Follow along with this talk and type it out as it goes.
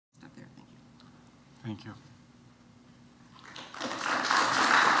Thank you.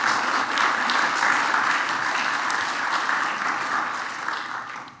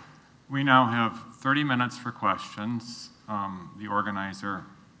 We now have 30 minutes for questions. The organizer,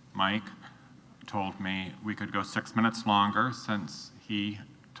 Mike, told me we could go 6 minutes longer since he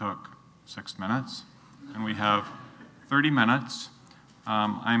took 6 minutes. And we have 30 minutes.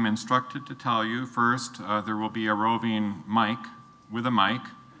 I'm instructed to tell you first there will be a roving mic with a mic.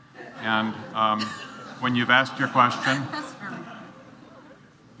 And when you've asked your question,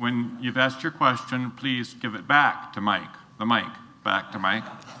 please give it back to Mike, the mic, back to Mike.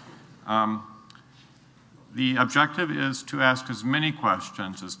 The objective is to ask as many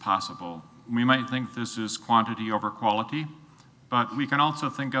questions as possible. We might think this is quantity over quality, but we can also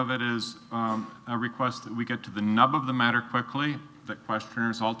think of it as a request that we get to the nub of the matter quickly, that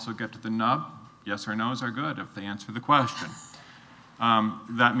questioners also get to the nub. Yes or no's are good if they answer the question.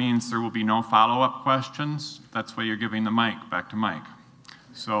 That means there will be no follow-up questions. That's why you're giving the mic back to Mike.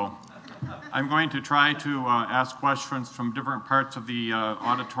 So I'm going to try to ask questions from different parts of the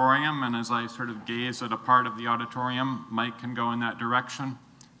auditorium, and as I sort of gaze at a part of the auditorium, Mike can go in that direction.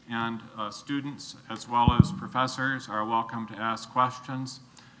 And students, as well as professors, are welcome to ask questions.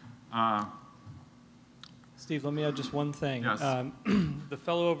 Steve, let me add just one thing. Yes. The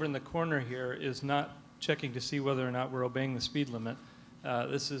fellow over in the corner here is not checking to see whether or not we're obeying the speed limit.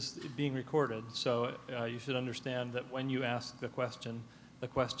 This is being recorded, so you should understand that when you ask the question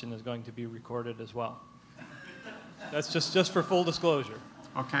is going to be recorded as well. That's just for full disclosure.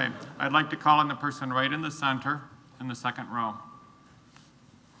 Okay, I'd like to call on the person right in the center, in the second row.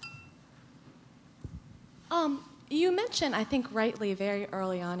 You mentioned, I think rightly, very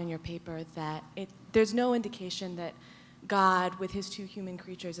early on in your paper that there's no indication that God, with his two human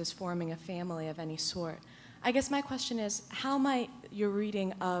creatures, is forming a family of any sort. I guess my question is, how might your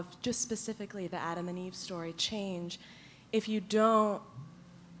reading of just specifically the Adam and Eve story change if you don't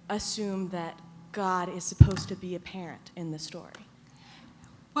assume that God is supposed to be a parent in the story?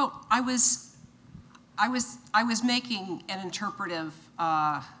 Well, I was making an interpretive,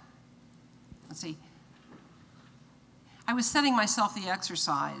 let's see, I was setting myself the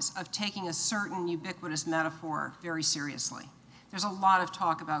exercise of taking a certain ubiquitous metaphor very seriously. There's a lot of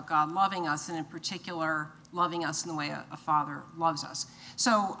talk about God loving us, and in particular, loving us in the way a father loves us.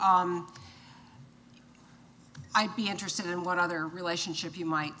 So I'd be interested in what other relationship you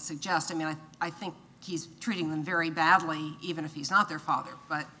might suggest. I mean, I think he's treating them very badly, even if he's not their father.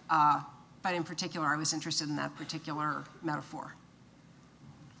 But in particular, I was interested in that particular metaphor.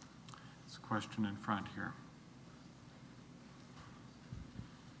 There's a question in front here.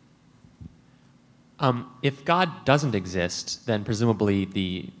 If God doesn't exist, then presumably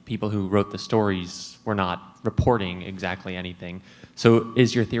the people who wrote the stories were not reporting exactly anything. So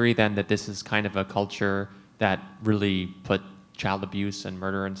is your theory then that this is kind of a culture that really put child abuse and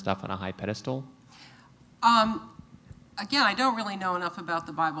murder and stuff on a high pedestal? Again, I don't really know enough about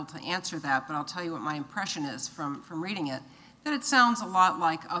the Bible to answer that, but I'll tell you what my impression is from reading it, that it sounds a lot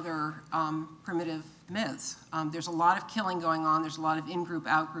like other primitive myths. There's a lot of killing going on. There's a lot of in-group,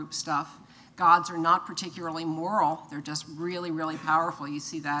 out-group stuff. Gods are not particularly moral. They're just really, really powerful. You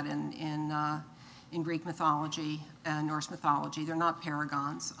see that in Greek mythology and Norse mythology. They're not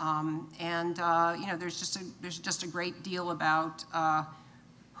paragons. You know, there's just a great deal about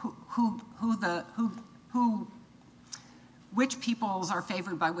which peoples are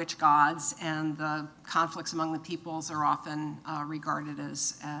favored by which gods, and the conflicts among the peoples are often regarded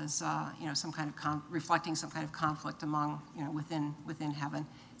as you know, some kind of reflecting some kind of conflict among, you know, within heaven.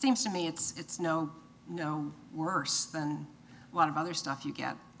 It seems to me it's no worse than a lot of other stuff you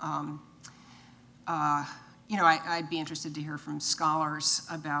get. You know, I'd be interested to hear from scholars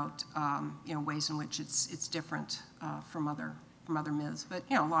about you know, ways in which it's different from other myths. But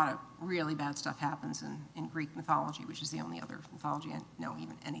you know, a lot of really bad stuff happens in Greek mythology, which is the only other mythology I know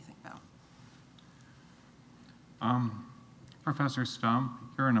even anything about. Professor Stump,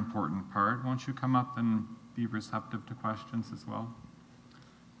 you're an important part. Won't you come up and be receptive to questions as well?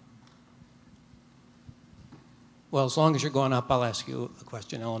 Well, as long as you're going up, I'll ask you a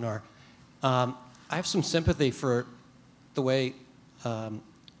question, Eleonore. I have some sympathy for the way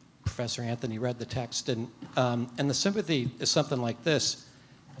Professor Antony read the text, and the sympathy is something like this.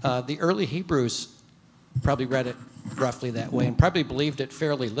 The early Hebrews probably read it roughly that way and probably believed it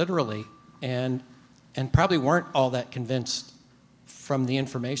fairly literally, and probably weren't all that convinced from the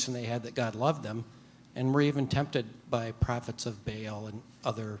information they had that God loved them, and were even tempted by prophets of Baal and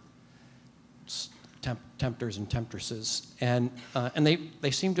other tempters and temptresses, and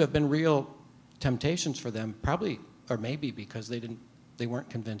they seem to have been real temptations for them, probably or maybe because they weren't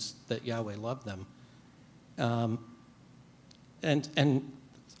convinced that Yahweh loved them, And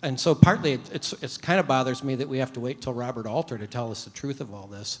so partly it's kind of bothers me that we have to wait till Robert Alter to tell us the truth of all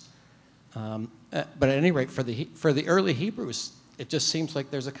this. But at any rate, for the early Hebrews, it just seems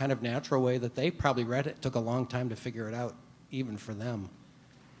like there's a kind of natural way that they probably read it. It took a long time to figure it out, even for them.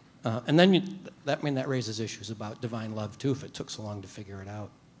 And then that raises issues about divine love too, if it took so long to figure it out.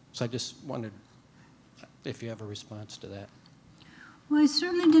 So I just wondered if you have a response to that. Well, I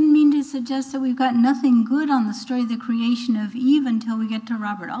certainly didn't mean to suggest that we've got nothing good on the story of the creation of Eve until we get to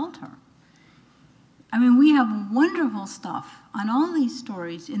Robert Alter. I mean, we have wonderful stuff on all these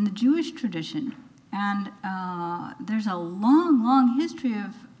stories in the Jewish tradition, and there's a long, long history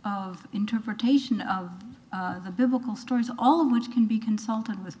of interpretation of the biblical stories, all of which can be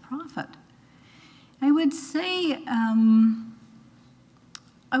consulted with prophet. I would say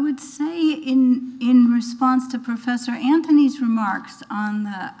in response to Professor Antony's remarks on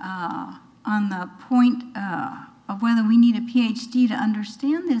the point of whether we need a PhD to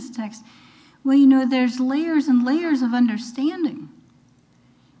understand this text, well, you know, there's layers and layers of understanding.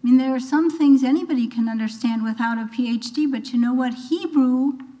 I mean, there are some things anybody can understand without a PhD, but you know what?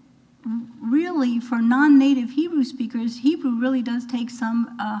 Hebrew really, for non-native Hebrew speakers, Hebrew really does take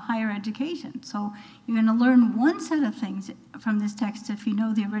some higher education. So you're going to learn one set of things from this text if you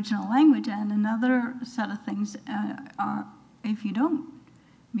know the original language, and another set of things if you don't.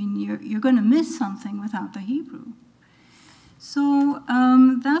 I mean, you're going to miss something without the Hebrew. So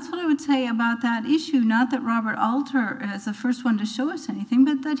that's what I would say about that issue. Not that Robert Alter is the first one to show us anything,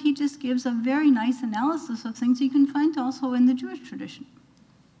 but that he just gives a very nice analysis of things you can find also in the Jewish tradition.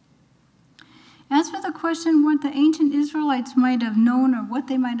 As for the question what the ancient Israelites might have known or what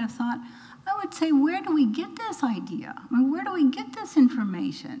they might have thought, I would say, where do we get this idea? I mean, where do we get this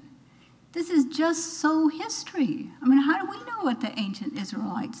information? This is just so history. I mean, how do we know what the ancient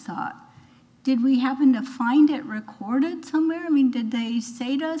Israelites thought? Did we happen to find it recorded somewhere? I mean, did they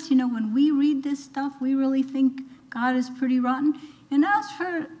say to us, you know, when we read this stuff, we really think God is pretty rotten? And as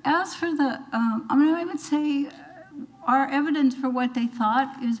for the, I mean, I would say our evidence for what they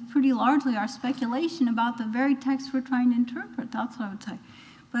thought is pretty largely our speculation about the very text we're trying to interpret. That's what I would say.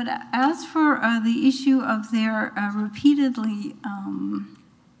 But as for the issue of their repeatedly,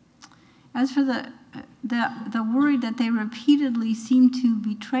 as for the worry that they repeatedly seem to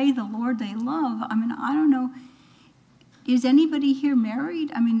betray the Lord they love, I mean, I don't know. Is anybody here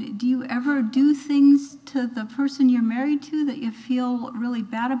married? I mean, do you ever do things to the person you're married to that you feel really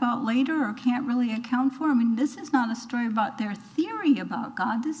bad about later or can't really account for? I mean, this is not a story about their theory about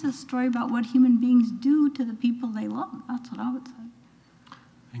God. This is a story about what human beings do to the people they love. That's what I would say.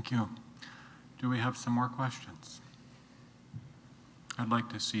 Thank you. Do we have some more questions? I'd like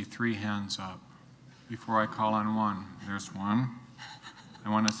to see 3 hands up before I call on one. There's one. I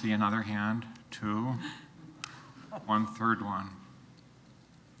want to see another hand. 2. 1 third one.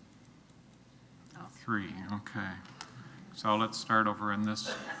 3, okay. So let's start over in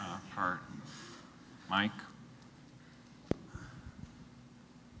this part. Mike?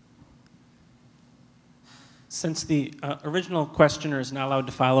 Since the original questioner is not allowed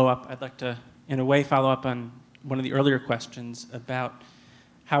to follow up, I'd like to, in a way, follow up on one of the earlier questions about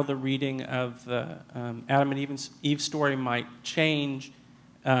how the reading of the Adam and Eve story might change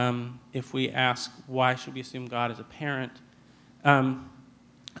if we ask, why should we assume God is a parent?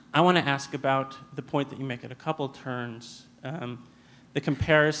 I want to ask about the point that you make at a couple turns. The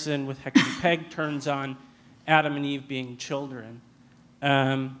comparison with Hecate turns on Adam and Eve being children.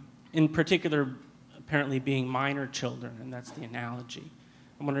 In particular, apparently being minor children, and that's the analogy.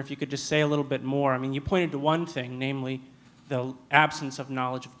 I wonder if you could just say a little bit more. I mean, you pointed to one thing, namely the absence of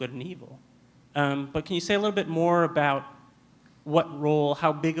knowledge of good and evil. But can you say a little bit more about what role,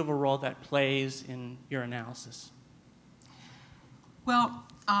 how big of a role that plays in your analysis? Well,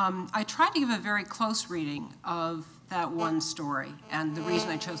 I tried to give a very close reading of that one story, and the reason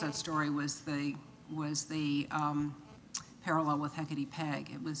I chose that story was the parallel with Hecate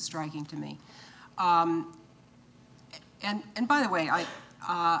Peg. It was striking to me. And by the way, I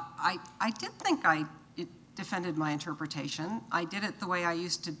did think I defended my interpretation. I did it the way I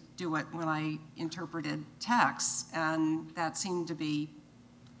used to do it when I interpreted texts, and that seemed to be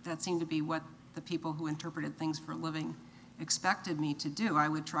what the people who interpreted things for a living expected me to do. I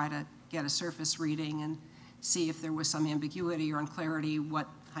would try to get a surface reading and see if there was some ambiguity or unclarity, what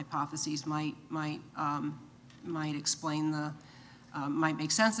hypotheses might explain the might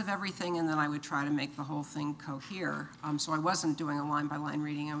make sense of everything, and then I would try to make the whole thing cohere. So I wasn't doing a line-by-line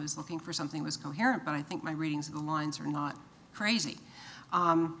reading. I was looking for something that was coherent, but I think my readings of the lines are not crazy.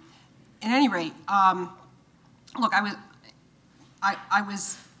 At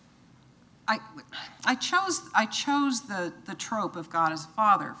I I chose the trope of God as a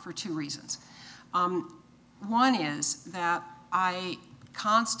father for two reasons. One is that I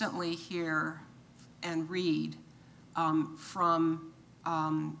constantly hear and read from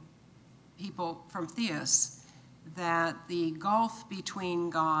people, from theists, that the gulf between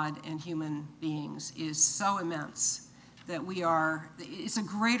God and human beings is so immense that it's a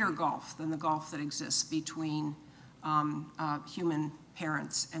greater gulf than the gulf that exists between human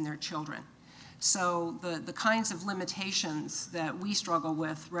parents and their children. So the kinds of limitations that we struggle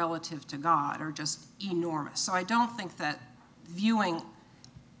with relative to God are just enormous. So I don't think that viewing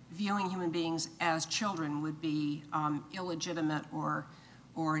human beings as children would be illegitimate or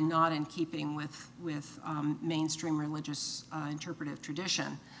not in keeping with mainstream religious interpretive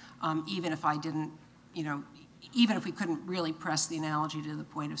tradition, even if I didn't, even if we couldn't really press the analogy to the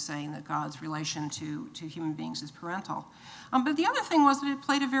point of saying that God's relation to human beings is parental. But the other thing was that it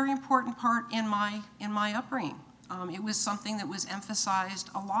played a very important part in my upbringing. It was something that was emphasized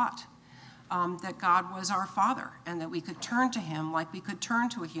a lot, that God was our father and that we could turn to him like we could turn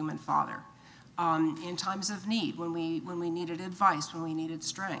to a human father in times of need, when we needed advice, when we needed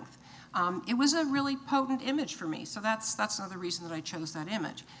strength. It was a really potent image for me, so that's another reason that I chose that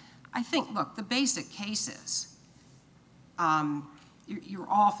image. I think, look, the basic case is, you're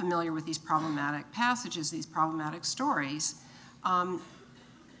all familiar with these problematic passages, these problematic stories.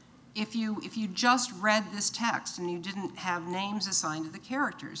 If you just read this text and you didn't have names assigned to the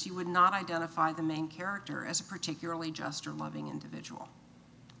characters, you would not identify the main character as a particularly just or loving individual.